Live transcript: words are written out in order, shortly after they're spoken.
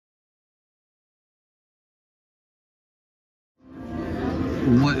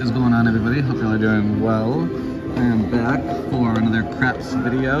What is going on, everybody? Hope y'all are doing well. I am back for another craps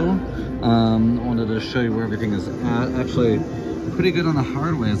video. I wanted to show you where everything is at. Actually, pretty good on the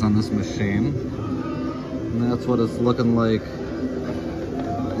hard ways on this machine. And that's what it's looking like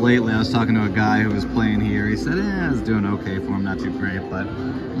lately. I was talking to a guy who was playing here. He said, it's doing okay for him, not too great, but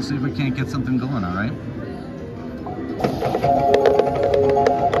we'll see if we can't get something going, all right?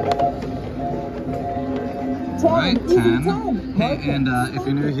 Alright, 10. Hey, and if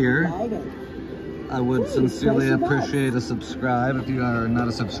you're new here, I would sincerely appreciate a subscribe if you are not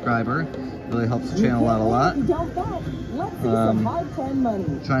a subscriber. It really helps the channel out a lot.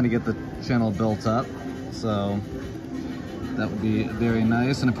 Trying to get the channel built up, so that would be very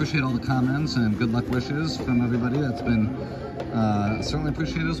nice. And appreciate all the comments and good luck wishes from everybody. That's been certainly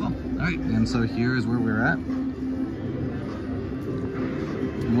appreciated as well. Alright, and so here is where we're at.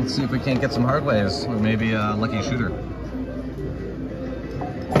 Let's see if we can't get some hard ways, or maybe a lucky shooter.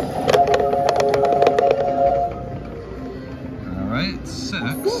 All right,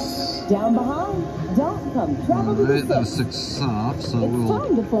 6. Down behind, don't come travel to the 6. That was 6 soft, so we'll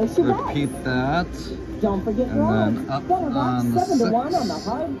repeat that. Don't forget and then up on the 7 to 1 6. on the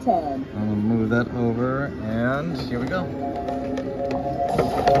hard 10. I'm gonna move that over, and here we go.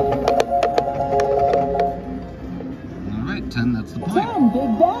 All right, 10. That's the point. 10,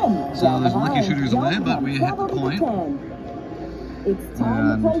 Big Ben. So there's lucky shooters away, but we hit the point. It's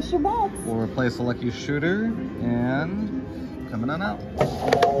time to place your bets. We'll replace the lucky shooter, and coming on out.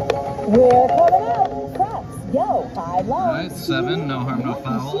 We're coming out. Craps, go. 5 low. All right, 7. No harm, no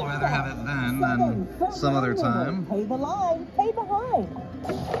foul. Rather have it then than some other time. Pay the line. Pay behind.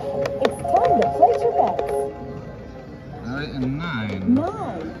 It's time to place your bets. All right, and 9.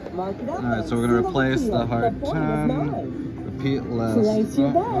 9. Mark it up. All right, so we're gonna replace the hard 10. Repeat last. Place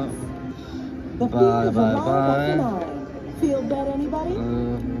your bets. The Bye, field bye, is bye. 9. Field bet, anybody?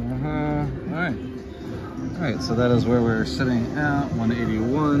 All right. All right, so that is where we're sitting at,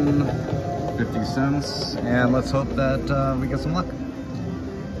 181, 50 cents, and let's hope that we get some luck.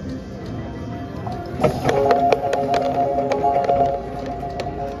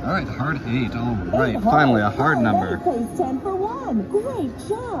 All right, hard 8. All right, finally a hard number. Place 10 for 1. Great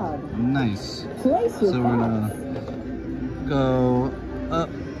job. Nice. Place your So we're gonna go up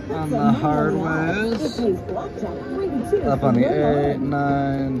on the hard ways, up on the 8,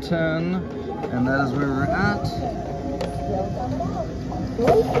 9, 10, and that is where we're at.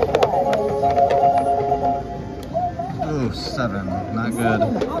 Oh, 7, not good.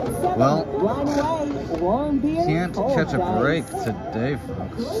 Well, can't catch a break today,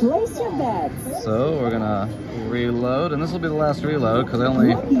 folks. Place your bets. So we're gonna reload, and this will be the last reload because I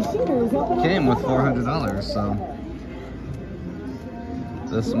only came with $400, so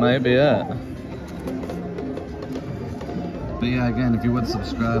this might be it. But yeah, again, if you would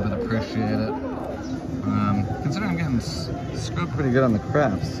subscribe, I'd appreciate it. Considering I'm getting screwed pretty good on the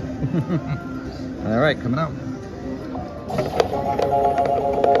crafts. All right, coming out.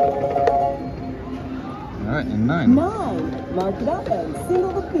 All right, and 9. 9. Mark it up and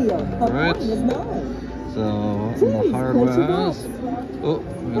single the field. All right. Is 9. So on the hard ways. Oh,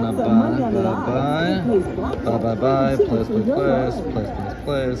 we're gonna buy,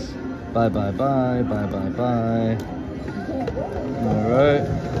 place, buy, buy. All right.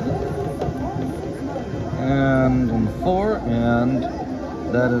 And on the 4, and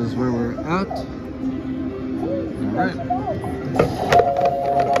that is where we're at. All right.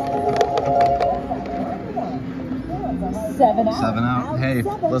 Seven out. 7 out. Hey,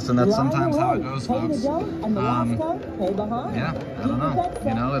 listen, that's sometimes how it goes, folks. Yeah, I don't know.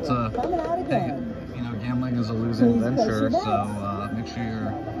 You know, it's gambling is a losing venture, so make sure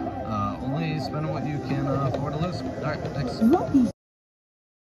you're only spending what you can afford to lose. All right, thanks.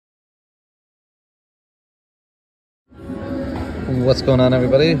 What's going on,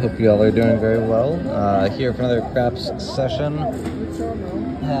 everybody? Hope you all are doing very well. Here for another craps session.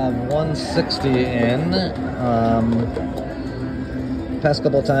 Have 160 in. Past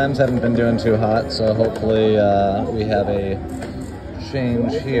couple times haven't been doing too hot, so hopefully we have a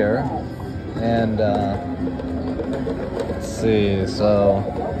change here. And let's see, so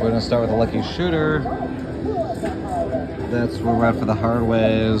we're gonna start with a lucky shooter. That's where we're at for the hard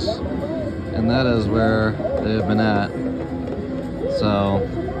ways, and that is where they've been at. So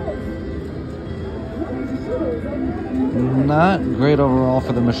not great overall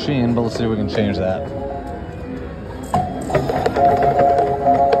for the machine, but let's see if we can change that.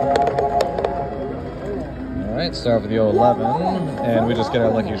 Alright, start with the 11, and we just get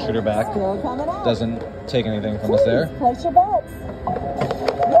our lucky shooter back. Doesn't take anything from us there. Place your bets. Your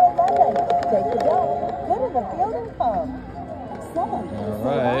 11. Take the dough. Go to the field and pump. 7.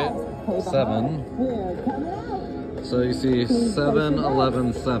 Alright, 7. So you see 7,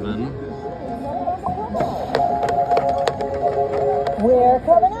 11, 7. We're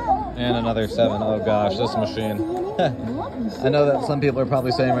coming out. And another 7. Oh gosh, this machine. I know that some people are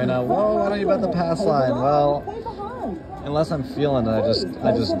probably saying right now, whoa, why don't you bet the pass line? Well, unless I'm feeling it,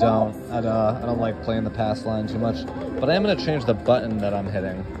 I just don't. I don't like playing the pass line too much. But I am going to change the button that I'm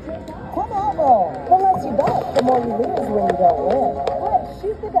hitting. Come out roll. The less you bet, the more you lose when you don't win. Let's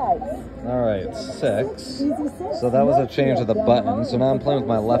shoot the dice. Alright, 6. So that was a change of the button. So now I'm playing with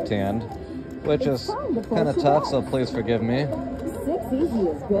my left hand, which is kind of tough, so please forgive me. 6 easy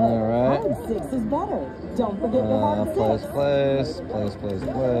is good. Alright. Hard 6 is better. Don't forget the hard 6. Place.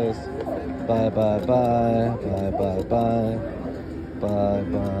 Bye, bye, bye. Bye, bye, bye. Bye,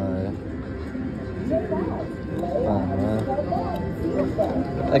 bye.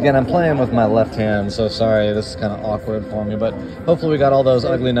 Again, I'm playing with my left hand, so sorry, this is kind of awkward for me, but hopefully we got all those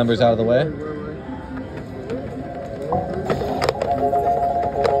ugly numbers out of the way.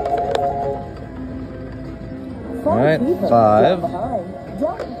 Alright, 5.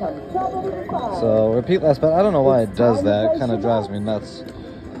 So repeat last bet. I don't know why it does that. It kind of drives me nuts,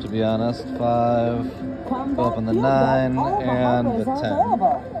 to be honest. 5. Go up on the 9 and the 10.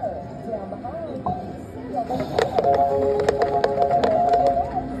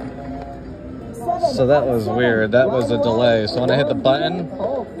 So that was weird. That was a delay. So when I hit the button,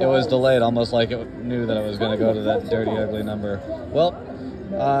 it was delayed, almost like it knew that it was going to go to that dirty, ugly number. Well,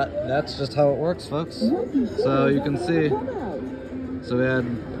 that's just how it works, folks. So you can see, so we had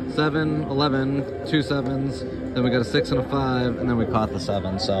 7, 11, 2 7s, then we got a 6 and a 5, and then we caught the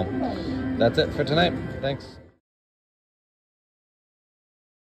 7. So that's it for tonight. Thanks.